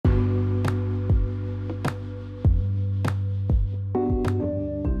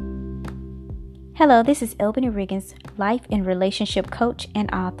Hello, this is Albany Riggins, life and relationship coach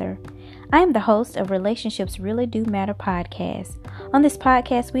and author. I am the host of Relationships Really Do Matter podcast. On this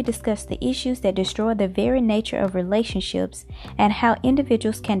podcast, we discuss the issues that destroy the very nature of relationships and how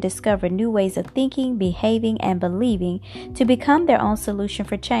individuals can discover new ways of thinking, behaving, and believing to become their own solution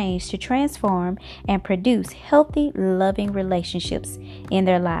for change to transform and produce healthy, loving relationships in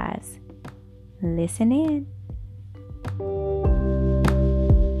their lives. Listen in.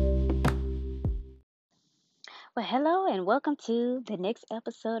 Well, hello and welcome to the next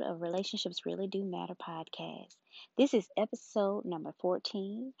episode of Relationships Really Do Matter podcast. This is episode number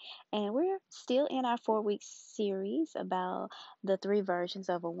 14, and we're still in our 4-week series about the three versions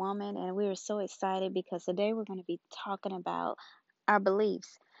of a woman. And we are so excited because today we're going to be talking about our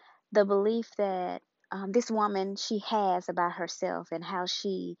beliefs, the belief that this woman she has about herself and how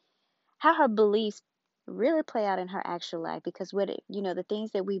her beliefs really play out in her actual life, because the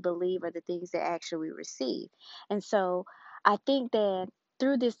things that we believe are the things that actually we receive. And so I think that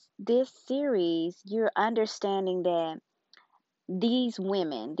through this series you're understanding that these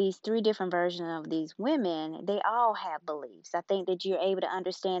women, these three different versions of these women, they all have beliefs. I think that you're able to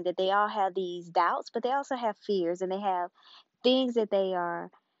understand that they all have these doubts, but they also have fears, and they have things that they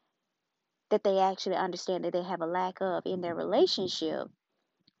actually understand that they have a lack of in their relationship,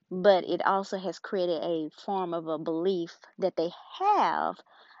 but it also has created a form of a belief that they have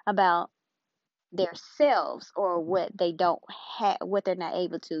about themselves, or what they don't have, what they're not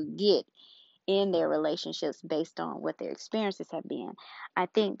able to get in their relationships based on what their experiences have been. I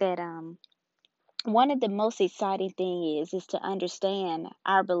think that one of the most exciting thing is to understand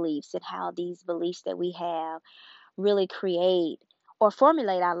our beliefs and how these beliefs that we have really create or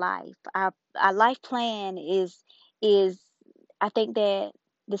formulate our life. Our life plan is I think that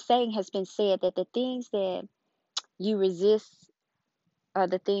the saying has been said that the things that you resist are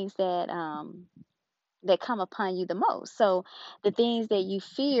the things that come upon you the most. So the things that you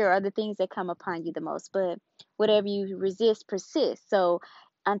fear are the things that come upon you the most. But whatever you resist persists. So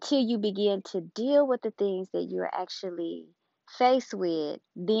until you begin to deal with the things that you're actually faced with,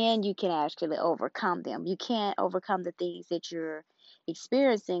 then you can actually overcome them. You can't overcome the things that you're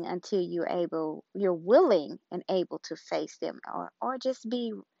experiencing until you're willing and able to face them, or just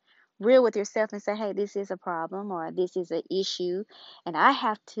be real with yourself and say, hey, this is a problem, or this is an issue, and I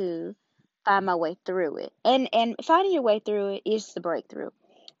have to find my way through it. And finding your way through it is the breakthrough,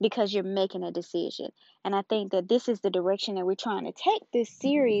 because you're making a decision. And I think that this is the direction that we're trying to take this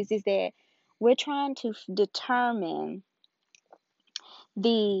series, is that we're trying to determine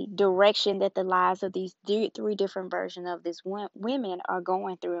the direction that the lives of these three different versions of these women are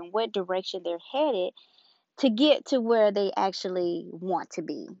going through, and what direction they're headed to get to where they actually want to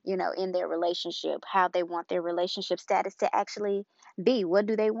be, in their relationship, how they want their relationship status to actually be. What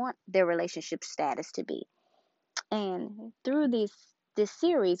do they want their relationship status to be? And through this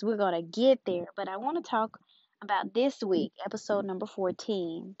series, we're going to get there. But I want to talk about this week, episode number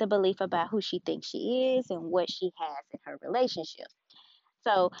 14, the belief about who she thinks she is and what she has in her relationship.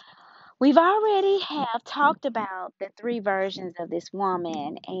 So we've already have talked about the three versions of this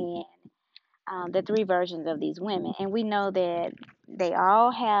woman, and the three versions of these women, and we know that they all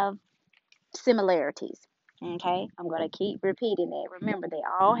have similarities. Okay, I'm going to keep repeating that. Remember, they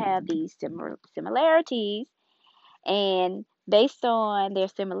all have these similarities, and based on their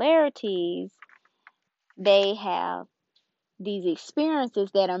similarities, they have these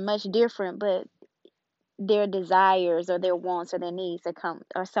experiences that are much different, but their desires or their wants or their needs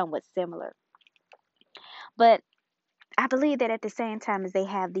are somewhat similar. But I believe that at the same time as they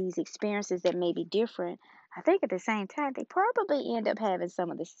have these experiences that may be different, I think at the same time they probably end up having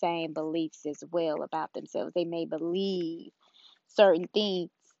some of the same beliefs as well about themselves. They may believe certain things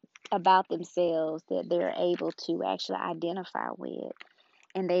about themselves that they're able to actually identify with,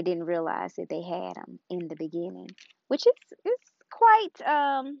 and they didn't realize that they had them in the beginning, which is quite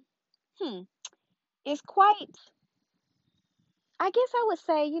it's quite, I guess I would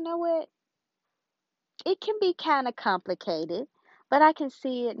say, you know what, it can be kind of complicated, but I can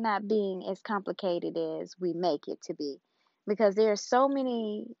see it not being as complicated as we make it to be, because there are so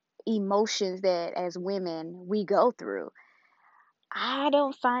many emotions that as women we go through. I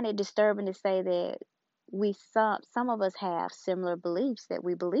don't find it disturbing to say that some of us have similar beliefs that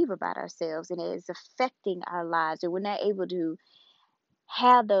we believe about ourselves, and it is affecting our lives, and we're not able to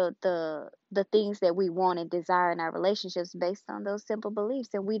have the things that we want and desire in our relationships based on those simple beliefs,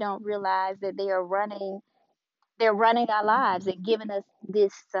 and we don't realize that they're running our lives and giving us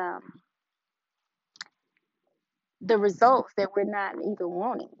this the results that we're not even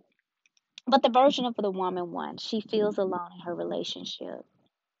wanting. But the version of the woman one, she feels alone in her relationship.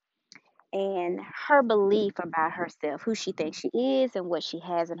 and her belief about herself, who she thinks she is, and what she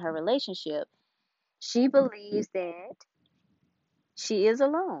has in her relationship, she believes that she is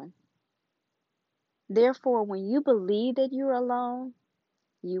alone. Therefore, when you believe that you're alone,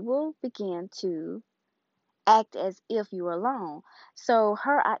 you will begin to act as if you're alone. So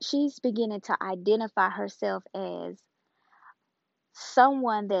she's beginning to identify herself as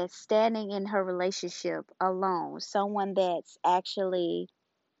someone that's standing in her relationship alone, someone that's actually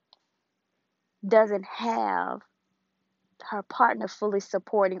doesn't have her partner fully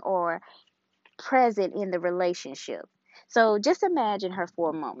supporting or present in the relationship. So just imagine her for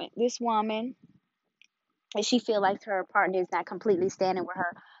a moment. This woman, and she feel like her partner is not completely standing with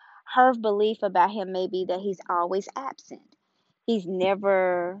her. Her belief about him may be that he's always absent. He's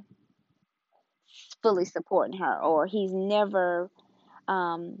never fully supporting her, or he's never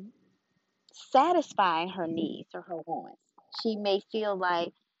um, satisfying her needs or her wants. She may feel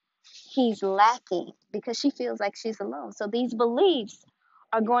like he's lacking because she feels like she's alone. So these beliefs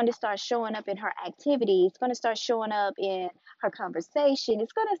are going to start showing up in her activity. It's going to start showing up in her conversation.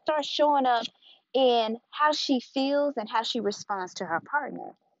 It's going to start showing up in how she feels and how she responds to her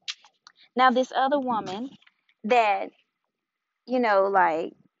partner. Now, this other woman that,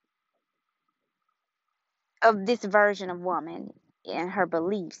 like of this version of woman and her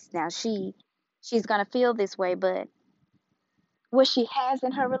beliefs. Now she's going to feel this way, but what she has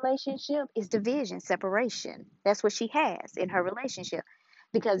in her relationship is division, separation. That's what she has in her relationship.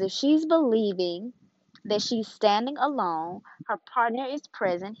 Because if she's believing that she's standing alone, her partner is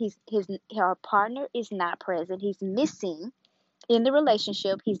present, her partner is not present, he's missing in the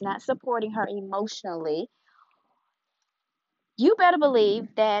relationship, he's not supporting her emotionally. You better believe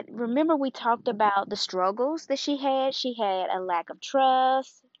that, remember we talked about the struggles that she had? She had a lack of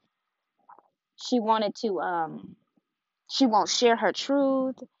trust. She wanted to she won't share her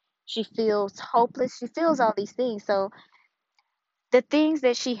truth. She feels hopeless. She feels all these things. So the things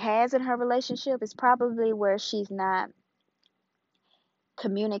that she has in her relationship is probably where she's not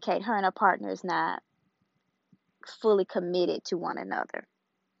communicate. Her and her partner is not fully committed to one another.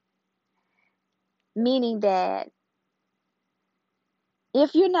 Meaning that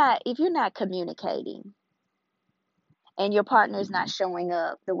if you're not communicating and your partner is not showing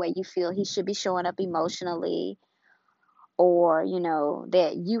up the way you feel he should be showing up emotionally, or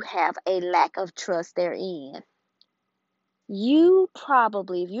that you have a lack of trust therein, you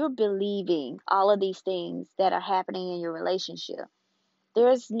probably, if you're believing all of these things that are happening in your relationship,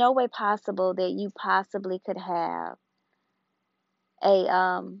 there's no way possible that you possibly could have a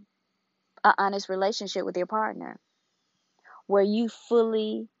honest relationship with your partner where you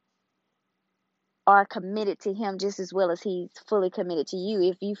fully are committed to him just as well as he's fully committed to you.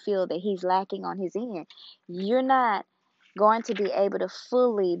 If you feel that he's lacking on his end, you're not going to be able to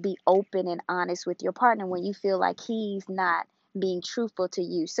fully be open and honest with your partner when you feel like he's not being truthful to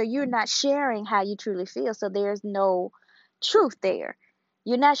you. So you're not sharing how you truly feel. So there's no truth there.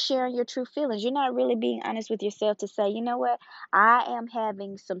 You're not sharing your true feelings. You're not really being honest with yourself to say, you know what, I am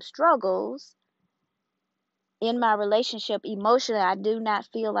having some struggles in my relationship emotionally. I do not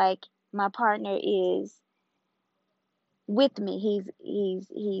feel like my partner is with me.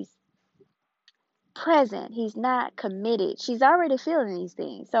 He's present. He's not committed. She's already feeling these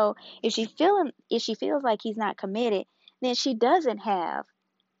things. So if she feels like he's not committed, then she doesn't have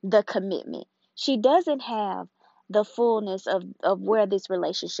the commitment. She doesn't have the fullness of where this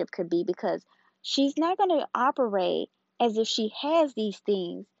relationship could be, because she's not going to operate as if she has these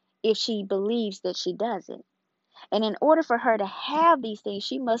things if she believes that she doesn't. And in order for her to have these things,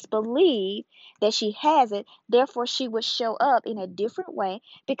 she must believe that she has it. Therefore, she would show up in a different way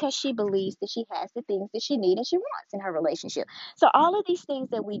because she believes that she has the things that she needs and she wants in her relationship. So all of these things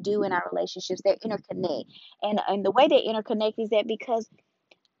that we do in our relationships, they interconnect. And the way they interconnect is that because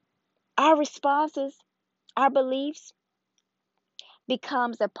our responses, our beliefs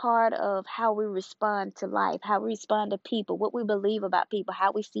becomes a part of how we respond to life, how we respond to people, what we believe about people,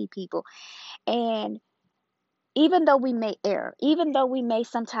 how we see people. And even though we may err, even though we may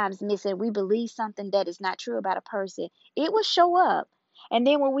sometimes miss it, we believe something that is not true about a person, it will show up. And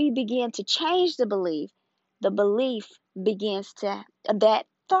then when we begin to change the belief begins to, that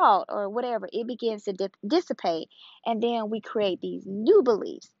thought or whatever, it begins to dissipate. And then we create these new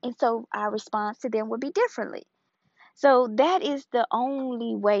beliefs. And so our response to them will be differently. So that is the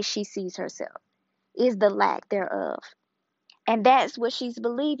only way she sees herself, is the lack thereof. And that's what she's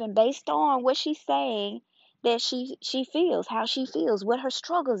believing based on what she's saying, that she feels, how she feels, what her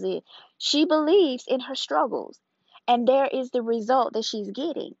struggles is. She believes in her struggles. And there is the result that she's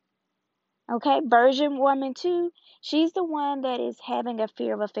getting. Okay, virgin woman too. She's the one that is having a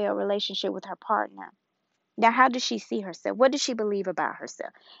fear of a failed relationship with her partner. Now, how does she see herself? What does she believe about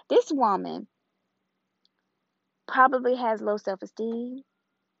herself? This woman probably has low self esteem,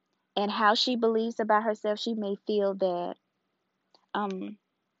 and how she believes about herself, um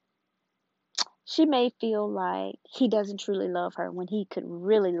she may feel like he doesn't truly love her when he could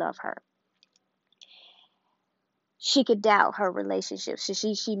really love her. She could doubt her relationship.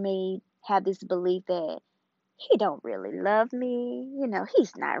 She may have this belief that he don't really love me,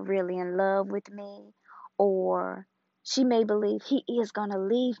 he's not really in love with me, or she may believe he is going to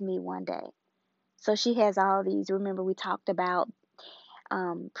leave me one day. So she has all these. Remember, we talked about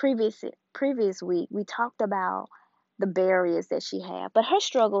previous week, we talked about the barriers that she had. But her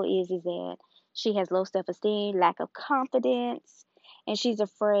struggle is that she has low self-esteem, lack of confidence, and she's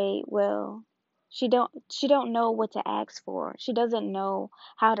afraid. Well, she don't know what to ask for. She doesn't know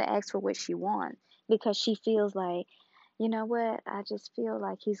how to ask for what she wants, because she feels like, you know what, I just feel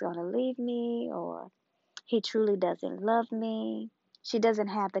like he's gonna leave me, or he truly doesn't love me. She doesn't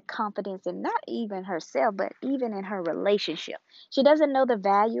have the confidence in not even herself, but even in her relationship. She doesn't know the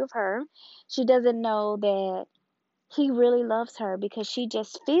value of her. She doesn't know that he really loves her, because she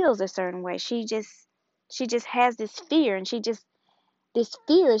just feels a certain way. She just has this fear, and this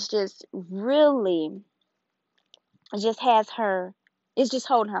fear is just really, it just has her, it's just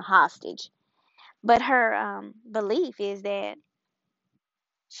holding her hostage. But her belief is that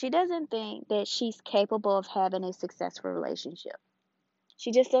she doesn't think that she's capable of having a successful relationship.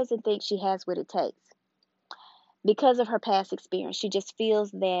 She just doesn't think she has what it takes because of her past experience. She just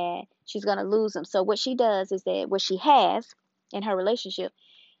feels that she's going to lose him. So what she does is that what she has in her relationship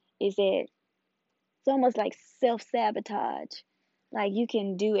is that it's almost like self-sabotage. Like, you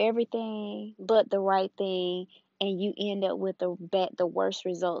can do everything but the right thing, and you end up with the worst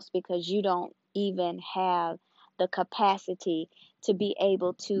results, because you don't even have the capacity to be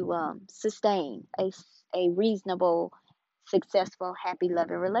able to sustain a reasonable, successful, happy,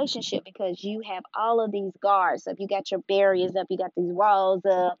 loving relationship, because you have all of these guards up. You got your barriers up. You got these walls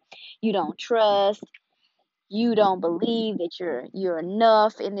up. You don't trust. You don't believe that you're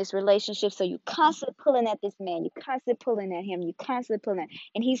enough in this relationship, so you constantly pulling at this man, you constantly pulling at him, you constantly pulling,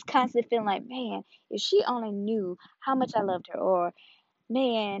 and he's constantly feeling like, man, if she only knew how much I loved her, or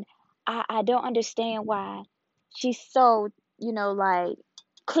man, I don't understand why she's so, like,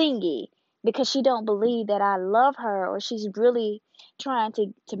 clingy, because she don't believe that I love her, or she's really trying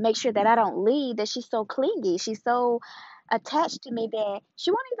to make sure that I don't leave, that she's so clingy, she's so attached to me that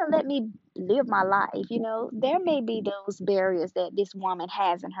she won't even let me live my life. There may be those barriers that this woman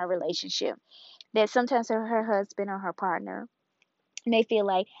has in her relationship, that sometimes her husband or her partner may feel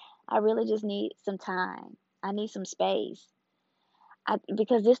like, I really just need some time, I need some space,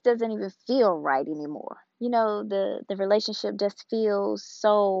 because this doesn't even feel right anymore. The relationship just feels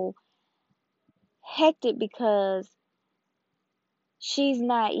so hectic, because she's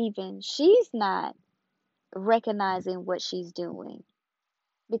not recognizing what she's doing,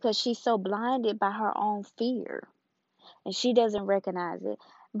 because she's so blinded by her own fear, and she doesn't recognize it.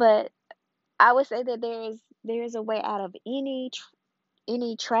 But I would say that there is a way out of any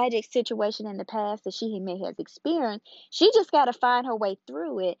tragic situation in the past that she may have experienced. She just got to find her way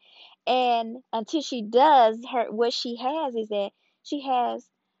through it. And until she does, what she has is that she has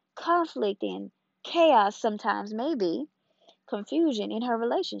conflict and chaos, sometimes maybe confusion in her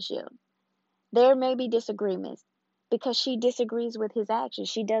relationship. There may be disagreements, because she disagrees with his actions.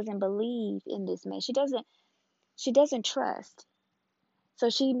 She doesn't believe in this man. She doesn't trust. So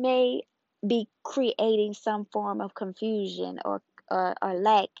she may be creating some form of confusion, or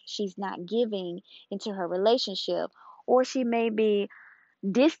lack she's not giving into her relationship, or she may be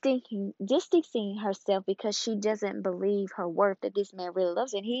distancing herself, because she doesn't believe her worth, that this man really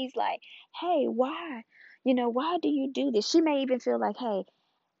loves her. And he's like, hey, why? Why do you do this? She may even feel like, hey,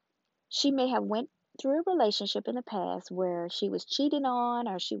 she may have went through a relationship in the past where she was cheated on,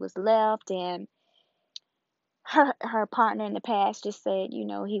 or she was left, and her partner in the past just said,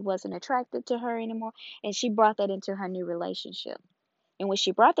 he wasn't attracted to her anymore, and she brought that into her new relationship. And when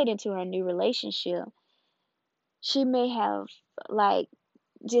she brought that into her new relationship, she may have, like,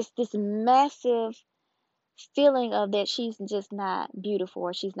 just this massive feeling of that she's just not beautiful,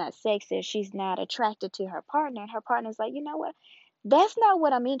 or she's not sexy, or she's not attracted to her partner. And her partner's like, you know what? That's not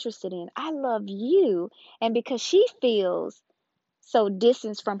what I'm interested in. I love you. And because she feels so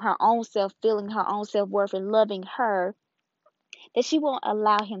distanced from her own self, feeling her own self worth and loving her, that she won't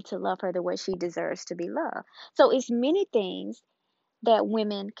allow him to love her the way she deserves to be loved. So it's many things that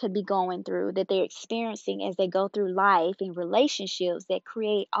women could be going through, that they're experiencing as they go through life in relationships that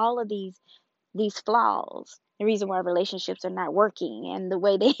create all of these flaws. The reason why relationships are not working and the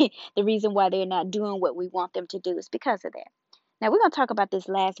way they the reason why they're not doing what we want them to do is because of that. Now we're going to talk about this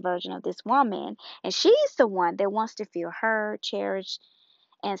last version of this woman, and she's the one that wants to feel heard, cherished,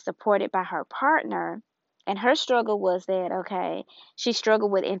 and supported by her partner. And her struggle was that, okay, she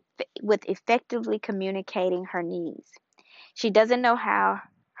struggled with effectively communicating her needs. She doesn't know how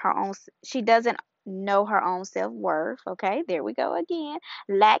her own she doesn't know her own self-worth, okay? There we go again.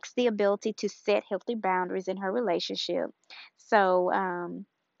 Lacks the ability to set healthy boundaries in her relationship. So,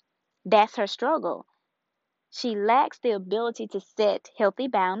 that's her struggle. She lacks the ability to set healthy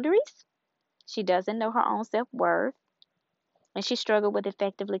boundaries. She doesn't know her own self-worth, and she struggled with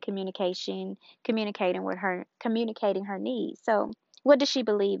effectively communicating her needs. So, what does she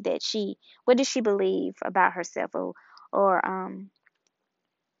believe about herself, or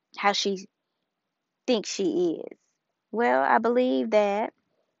how she thinks she is? Well, I believe that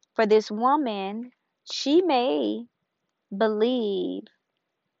for this woman, she may believe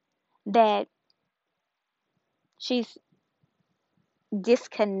that she's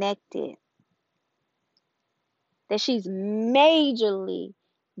disconnected, that she's majorly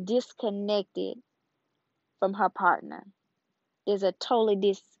disconnected from her partner. There's a totally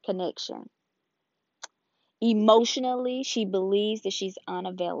disconnection. Emotionally, she believes that she's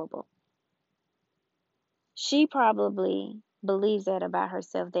unavailable. She probably believes that about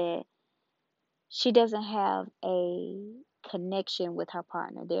herself, that she doesn't have a connection with her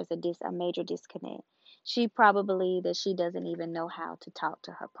partner. There's a major disconnect. She probably believes that she doesn't even know how to talk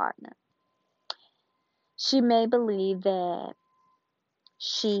to her partner. She may believe that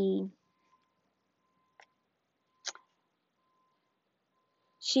she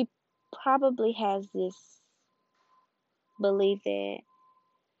she probably has this belief that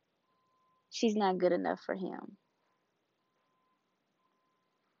she's not good enough for him.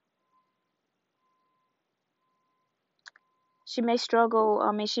 She may struggle,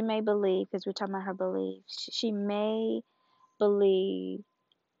 I mean, she may believe, because we're talking about her beliefs, she may believe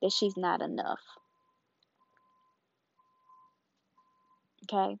that she's not enough.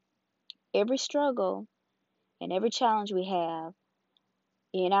 Okay? Every struggle and every challenge we have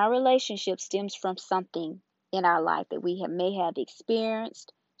in our relationship stems from something in our life that may have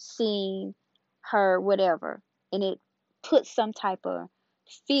experienced, seen, heard, whatever. And it puts some type of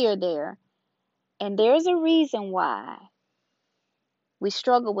fear there. And there's a reason why we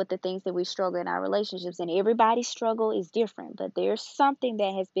struggle with the things that we struggle in our relationships. And everybody's struggle is different, but there's something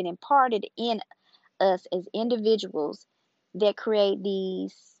that has been imparted in us as individuals that create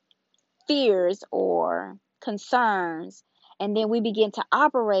these fears or concerns, and then we begin to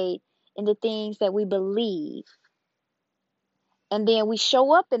operate in the things that we believe, and then we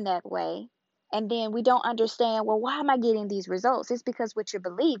show up in that way, and then we don't understand, well, why am I getting these results? It's because what you're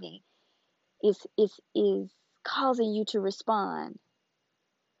believing is causing you to respond.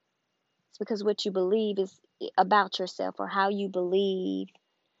 It's because what you believe is about yourself, or how you believe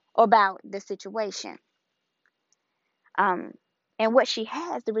about the situation. um and what she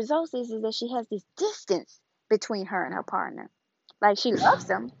has, the results is that she has this distance between her and her partner. Like, she loves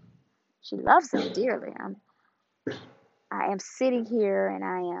him dearly. I am sitting here and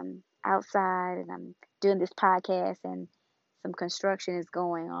I am outside and I'm doing this podcast, and some construction is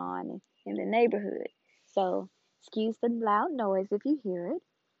going on in the neighborhood. So excuse the loud noise if you hear it,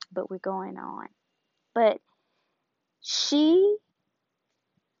 but we're going on. But she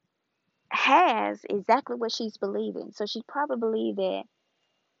has exactly what she's believing. So she probably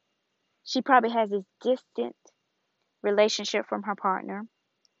has this distant relationship from her partner.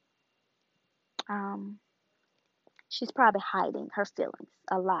 Um, she's probably hiding her feelings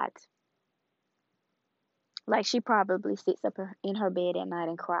a lot. Like, she probably sits up in her bed at night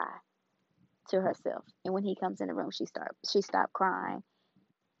and cry to herself. And when he comes in the room, she stopped crying,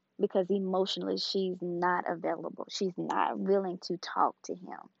 because emotionally she's not available. She's not willing to talk to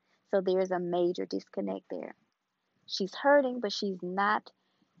him. So there's a major disconnect there. She's hurting, but she's not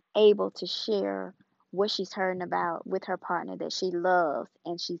able to share what she's hurting about with her partner that she loves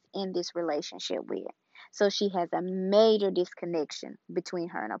and she's in this relationship with. So she has a major disconnection between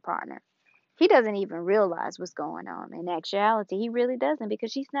her and her partner. He doesn't even realize what's going on. In actuality, he really doesn't,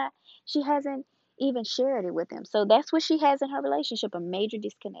 because she hasn't even shared it with him. So that's what she has in her relationship, a major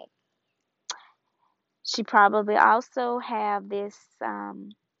disconnect. She probably also have this,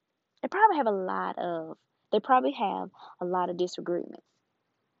 they probably have a lot of, they probably have a lot of disagreements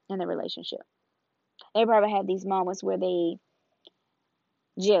in the relationship. They probably have these moments where they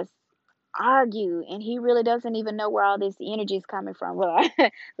just argue, and he really doesn't even know where all this energy is coming from. Well,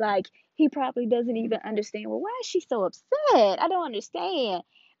 like he probably doesn't even understand. Well, why is she so upset? I don't understand.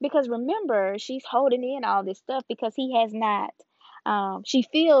 Because remember, she's holding in all this stuff because he has not. She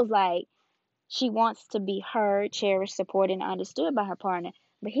feels like she wants to be heard, cherished, supported, and understood by her partner,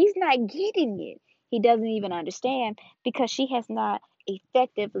 but he's not getting it. He doesn't even understand because she has not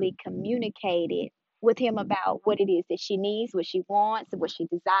effectively communicated with him about what it is that she needs, what she wants, what she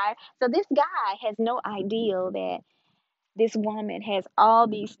desires. So this guy has no idea that this woman has all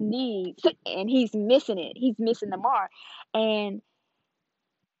these needs and he's missing it. He's missing the mark. And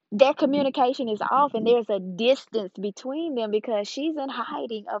their communication is off and there's a distance between them because she's in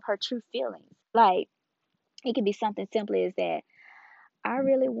hiding of her true feelings. Like it could be something simple as that. I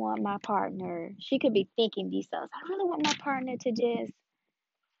really want my partner. She could be thinking these thoughts. I really want my partner to just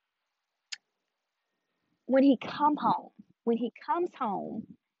when he come home, when he comes home,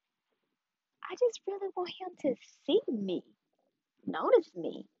 I just really want him to see me, notice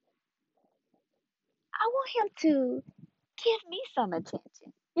me. I want him to give me some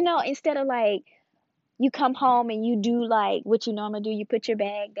attention. Instead of like you come home and you do like what you normally do, you put your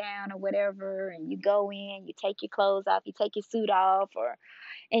bag down or whatever, and you go in, you take your clothes off, you take your suit off, or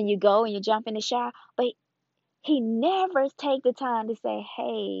and you go and you jump in the shower. But he never take the time to say,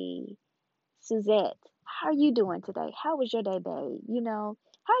 "Hey, Suzette, how are you doing today? How was your day, babe? How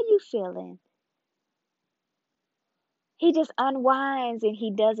are you feeling?" He just unwinds and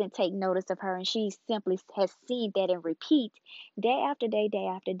he doesn't take notice of her, and she simply has seen that and repeat day after day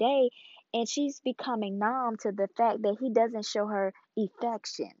after day, and she's becoming numb to the fact that he doesn't show her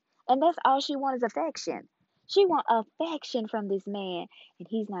affection. And that's all she wants is affection. She wants affection from this man, and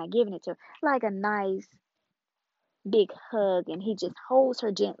he's not giving it to her. Like a nice big hug, and he just holds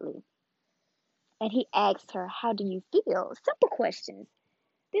her gently. And he asks her, "How do you feel?" Simple questions.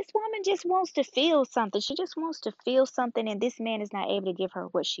 This woman just wants to feel something. She just wants to feel something, and this man is not able to give her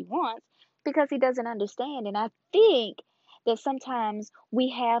what she wants because he doesn't understand. And I think that sometimes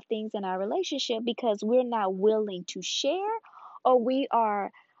we have things in our relationship because we're not willing to share, or we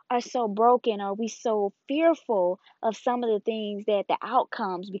are so broken, or we so fearful of some of the things that the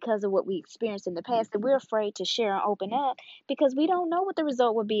outcomes because of what we experienced in the past that we're afraid to share and open up because we don't know what the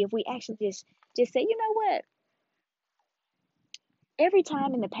result would be if we actually just say, what, every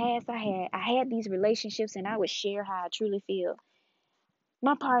time in the past I had these relationships and I would share how I truly feel.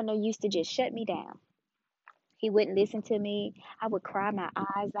 My partner used to just shut me down. He wouldn't listen to me. I would cry my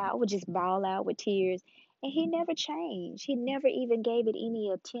eyes out. I would just bawl out with tears. And he never changed. He never even gave it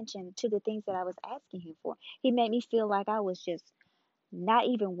any attention to the things that I was asking him for. He made me feel like I was just not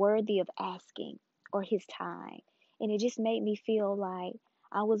even worthy of asking or his time. And it just made me feel like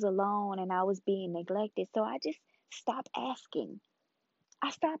I was alone and I was being neglected. So I just stopped asking. I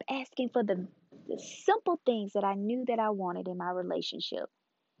stopped asking for the simple things that I knew that I wanted in my relationship.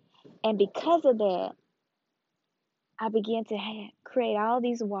 And because of that, I began to create all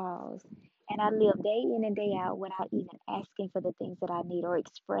these walls. And I live day in and day out without even asking for the things that I need or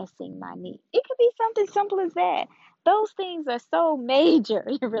expressing my need. It could be something simple as that. Those things are so major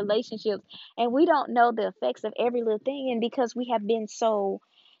in relationships. And we don't know the effects of every little thing. And because we have been so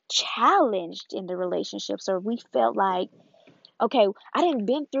challenged in the relationships, or we felt like, okay, I didn't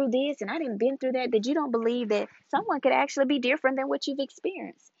been through this and I didn't been through that, that you don't believe that someone could actually be different than what you've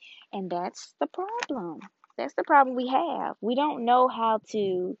experienced. And that's the problem. That's the problem we have. We don't know how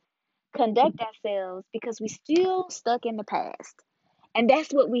to conduct ourselves because we still stuck in the past. And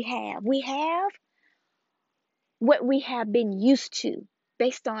that's what we have. We have what we have been used to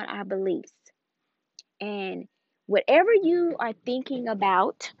based on our beliefs. And whatever you are thinking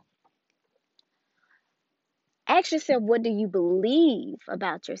about, ask yourself, what do you believe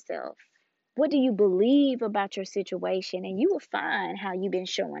about yourself? What do you believe about your situation? And you will find how you've been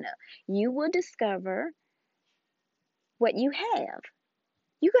showing up. You will discover what you have.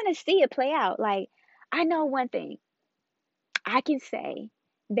 You're going to see it play out. Like, I know one thing. I can say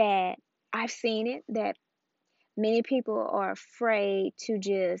that I've seen it, that many people are afraid to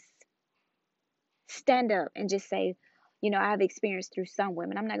just stand up and just say, I've experienced through some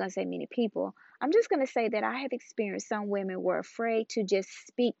women. I'm not going to say many people. I'm just going to say that I have experienced some women were afraid to just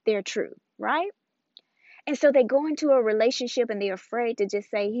speak their truth, right? And so they go into a relationship and they're afraid to just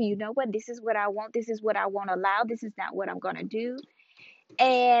say, hey, you know what, this is what I want, this is what I want to allow, this is not what I'm gonna do.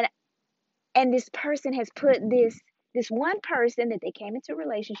 And this person has put this one person that they came into a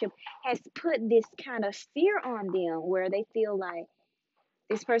relationship has put this kind of fear on them where they feel like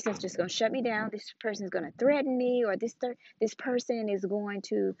this person's just gonna shut me down, this person's gonna threaten me, or this person is going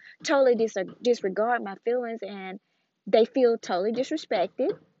to totally disregard my feelings, and they feel totally disrespected.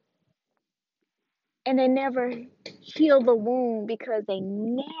 And they never heal the wound because they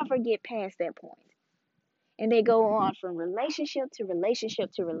never get past that point. And they go on from relationship to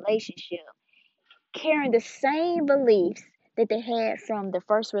relationship to relationship, carrying the same beliefs that they had from the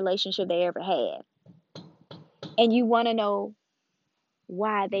first relationship they ever had. And you want to know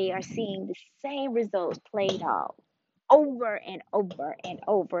why they are seeing the same results played out over and over and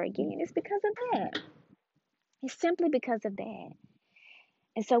over again. It's because of that. It's simply because of that.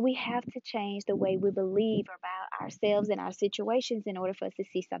 And so we have to change the way we believe about ourselves and our situations in order for us to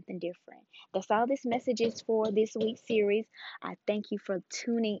see something different. That's all this message is for this week's series. I thank you for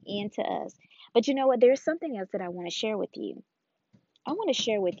tuning in to us. But you know what? There's something else that I want to share with you. I want to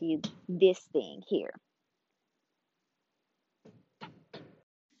share with you this thing here.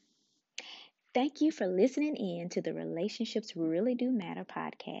 Thank you for listening in to the Relationships Really Do Matter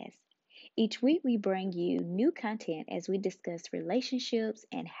podcast. Each week, we bring you new content as we discuss relationships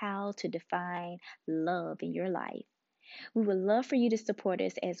and how to define love in your life. We would love for you to support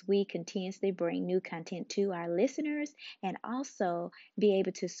us as we continuously bring new content to our listeners and also be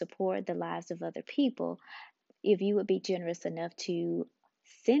able to support the lives of other people. If you would be generous enough to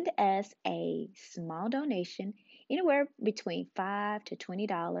send us a small donation, anywhere between $5 to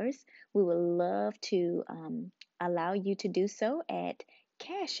 $20, we would love to allow you to do so at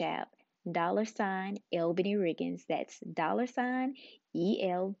Cash App $Albany Riggins. That's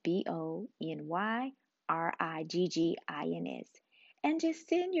 $ELBONYRIGGINS. And just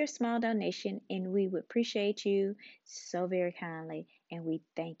send your small donation, and we would appreciate you so very kindly. And we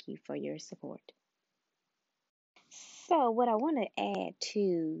thank you for your support. So, what I want to add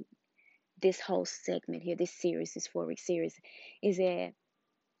to this whole segment here, this series, this 4 week series, is that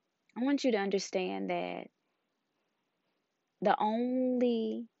I want you to understand that the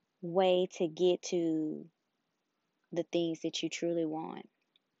only way to get to the things that you truly want,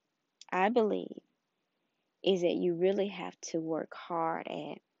 I believe, is that you really have to work hard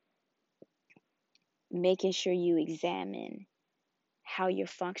at making sure you examine how you're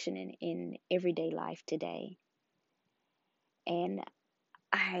functioning in everyday life today. And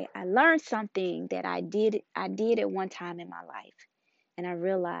I learned something that I did at one time in my life. And I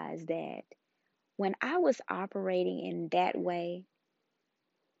realized that when I was operating in that way,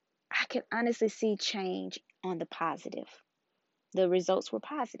 I could honestly see change on the positive. The results were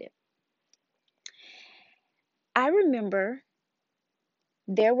positive. I remember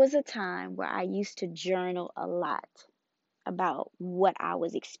there was a time where I used to journal a lot about what I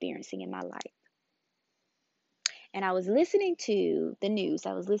was experiencing in my life. And I was listening to the news.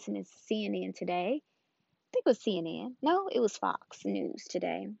 I was listening to CNN today. I think it was CNN. No, it was Fox News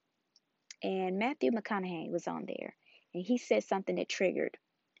today. And Matthew McConaughey was on there. And he said something that triggered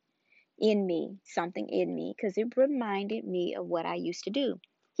something in me, because it reminded me of what I used to do.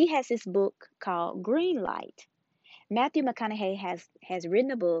 He has this book called Green Light. Matthew McConaughey has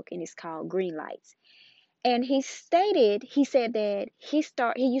written a book, and it's called Green Lights. And he said that he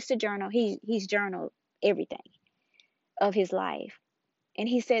used to journal, he's journaled everything of his life. And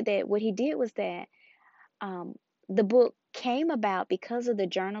he said that what he did was that um, the book came about because of the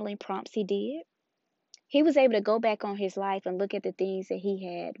journaling prompts he did. He was able to go back on his life and look at the things that he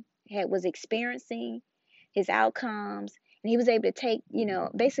had was experiencing, his outcomes, and he was able to take,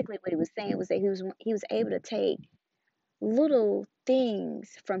 basically what he was saying was that he was able to take little things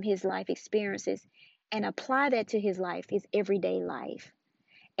from his life experiences and apply that to his life, his everyday life,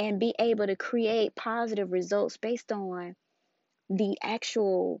 and be able to create positive results based on the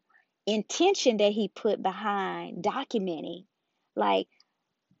actual intention that he put behind documenting. Like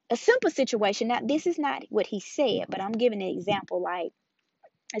a simple situation. Now, this is not what he said, but I'm giving an example. Like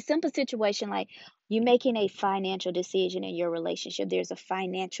a simple situation, like you making a financial decision in your relationship. There's a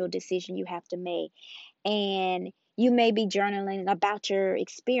financial decision you have to make, and you may be journaling about your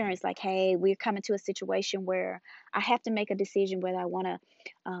experience. Like, hey, we're coming to a situation where I have to make a decision whether I want to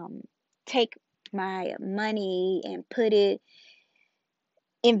take my money and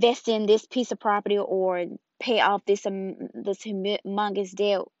invest in this piece of property or pay off this humongous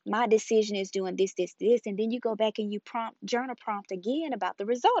debt. My decision is doing this, and then you go back and you journal prompt again about the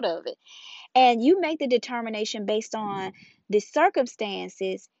result of it, and you make the determination based on the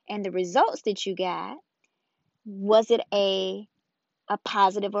circumstances and the results that you got. Was it a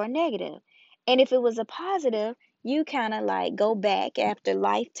positive or a negative? And if it was a positive, you kind of like go back after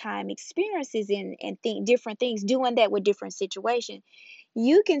lifetime experiences and think different things, doing that with different situations.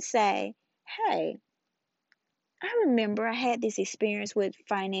 You can say, hey, I remember I had this experience with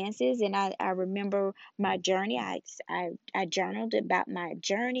finances, and I remember my journey. I journaled about my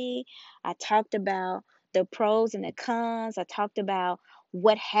journey. I talked about the pros and the cons. I talked about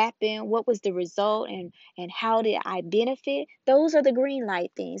what happened, what was the result, and how did I benefit. Those are the green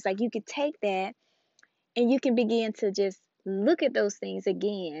light things. Like, you could take that and you can begin to just look at those things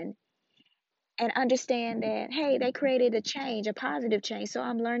again and understand that, hey, they created a change, a positive change. So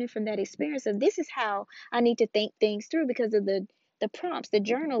I'm learning from that experience of this is how I need to think things through because of the prompts, the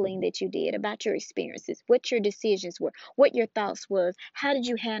journaling that you did about your experiences, what your decisions were, what your thoughts was, how did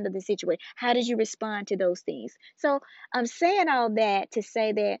you handle the situation, how did you respond to those things. So I'm saying all that to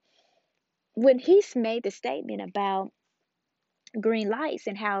say that when he's made the statement about green lights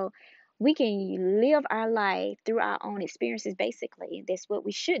and how we can live our life through our own experiences, basically, that's what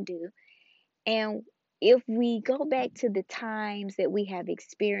we should do. And if we go back to the times that we have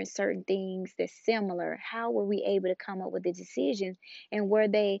experienced certain things that's similar, how were we able to come up with the decisions? And were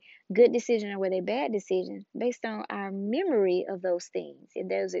they good decisions or were they bad decisions? Based on our memory of those things and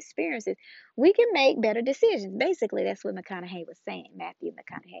those experiences, we can make better decisions. Basically, that's what McConaughey was saying. Matthew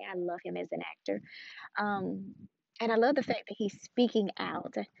McConaughey. I love him as an actor. Um, and I love the fact that he's speaking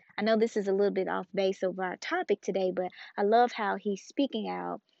out. I know this is a little bit off base of our topic today, but I love how he's speaking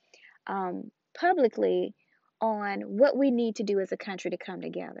out publicly on what we need to do as a country to come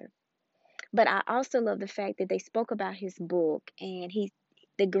together. But I also love the fact that they spoke about his book and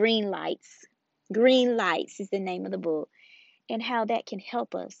the Green Lights. Green Lights is the name of the book, and how that can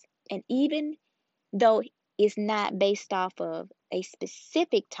help us. And even though it's not based off of a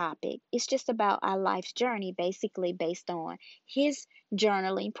specific topic, it's just about our life's journey, basically based on his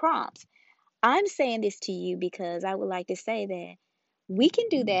journaling prompts. I'm saying this to you because I would like to say that we can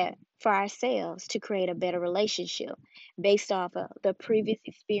do that for ourselves to create a better relationship based off of the previous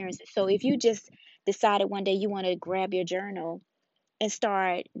experiences. So if you just decided one day you want to grab your journal and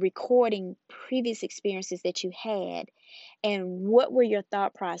start recording previous experiences that you had, and what were your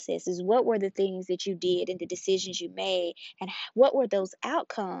thought processes, what were the things that you did and the decisions you made, and what were those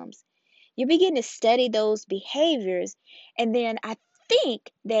outcomes, you begin to study those behaviors, and then I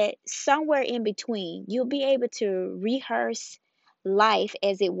think that somewhere in between, you'll be able to rehearse life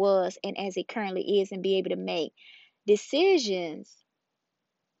as it was and as it currently is, and be able to make decisions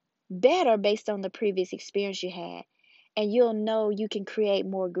better based on the previous experience you had. And you'll know you can create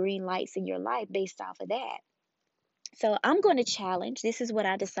more green lights in your life based off of that. So I'm going to challenge. This is what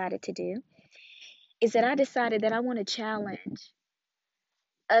I decided to do. Is that I decided that I want to challenge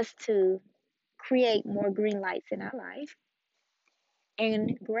us to create more green lights in our life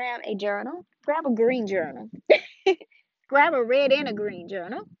and grab a journal, grab a green journal, grab a red and a green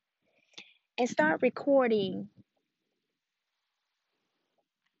journal, and start recording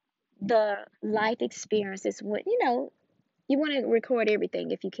the life experiences. What you want to record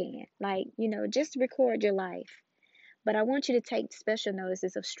everything if you can. Like, just record your life. But I want you to take special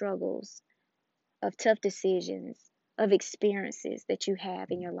notices of struggles, of tough decisions, of experiences that you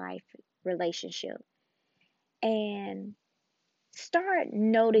have in your life relationship. And start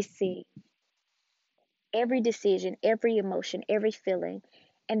noticing every decision, every emotion, every feeling,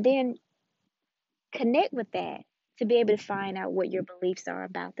 and then connect with that to be able to find out what your beliefs are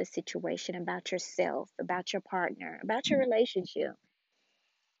about the situation, about yourself, about your partner, about your relationship,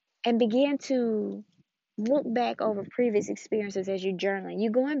 and begin to look back over previous experiences as you're journaling.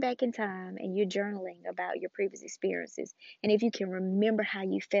 You're going back in time and you're journaling about your previous experiences. And if you can remember how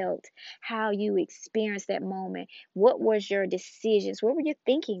you felt, how you experienced that moment, what was your decisions, what were you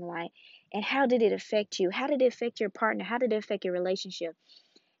thinking like, and how did it affect you? How did it affect your partner? How did it affect your relationship?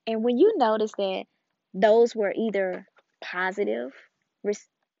 And when you notice that those were either positive,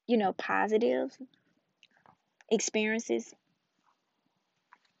 positive experiences.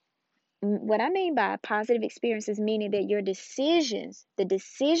 What I mean by positive experiences, meaning that your decisions, the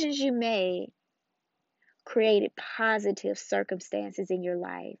decisions you made, created positive circumstances in your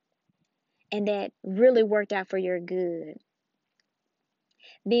life and that really worked out for your good.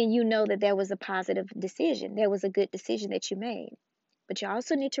 Then you know that there was a positive decision. There was a good decision that you made. But you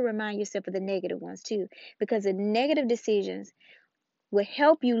also need to remind yourself of the negative ones too, because the negative decisions will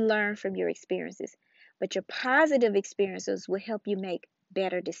help you learn from your experiences, but your positive experiences will help you make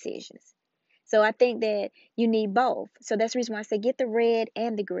better decisions. So I think that you need both. So that's the reason why I say get the red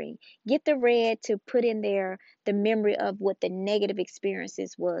and the green. Get the red to put in there the memory of what the negative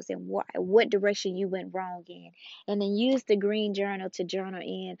experiences was and what direction you went wrong in. And then use the green journal to journal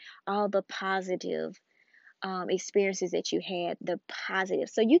in all the positive experiences that you had, the positive.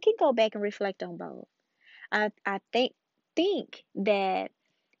 So you can go back and reflect on both. I think that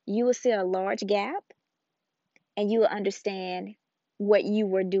you will see a large gap and you will understand what you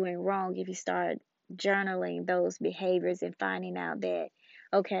were doing wrong if you start journaling those behaviors and finding out that,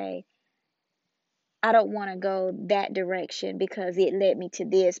 okay, I don't want to go that direction because it led me to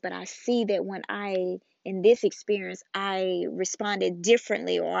this, but I see that when in this experience, I responded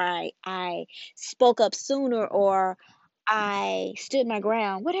differently, or I spoke up sooner, or I stood my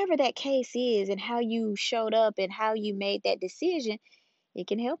ground, whatever that case is, and how you showed up and how you made that decision, it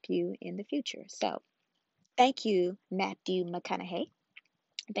can help you in the future. So, thank you, Matthew McConaughey.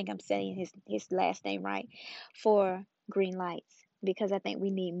 I think I'm saying his last name right, for green lights, because I think we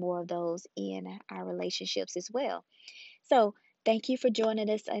need more of those in our relationships as well. So, thank you for joining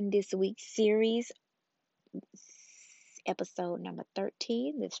us in this week's series, episode number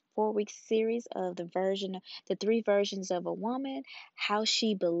 13, this 4 week series of the three versions of a woman, how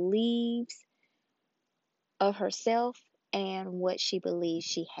she believes of herself and what she believes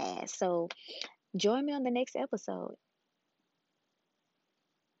she has. So, join me on the next episode.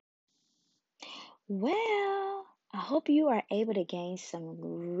 Well, I hope you are able to gain some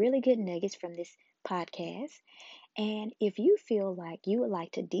really good nuggets from this podcast. And if you feel like you would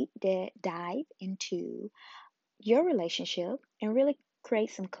like to dive into your relationship and really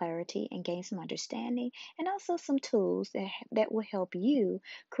create some clarity and gain some understanding, and also some tools that will help you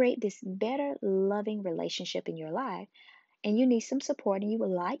create this better, loving relationship in your life, and you need some support and you would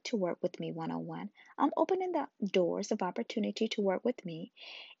like to work with me one on one, I'm opening the doors of opportunity to work with me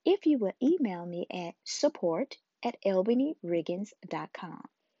if you will email me at support@elbanyriggins.com.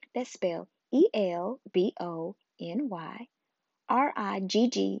 That's spelled ELBONYRIGGINS.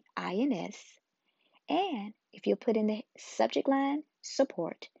 And if you put in the subject line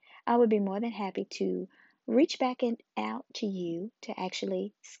support, I would be more than happy to reach back and out to you to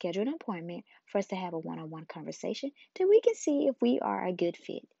actually schedule an appointment for us to have a one on one conversation, so we can see if we are a good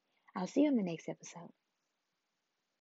fit. I'll see you in the next episode.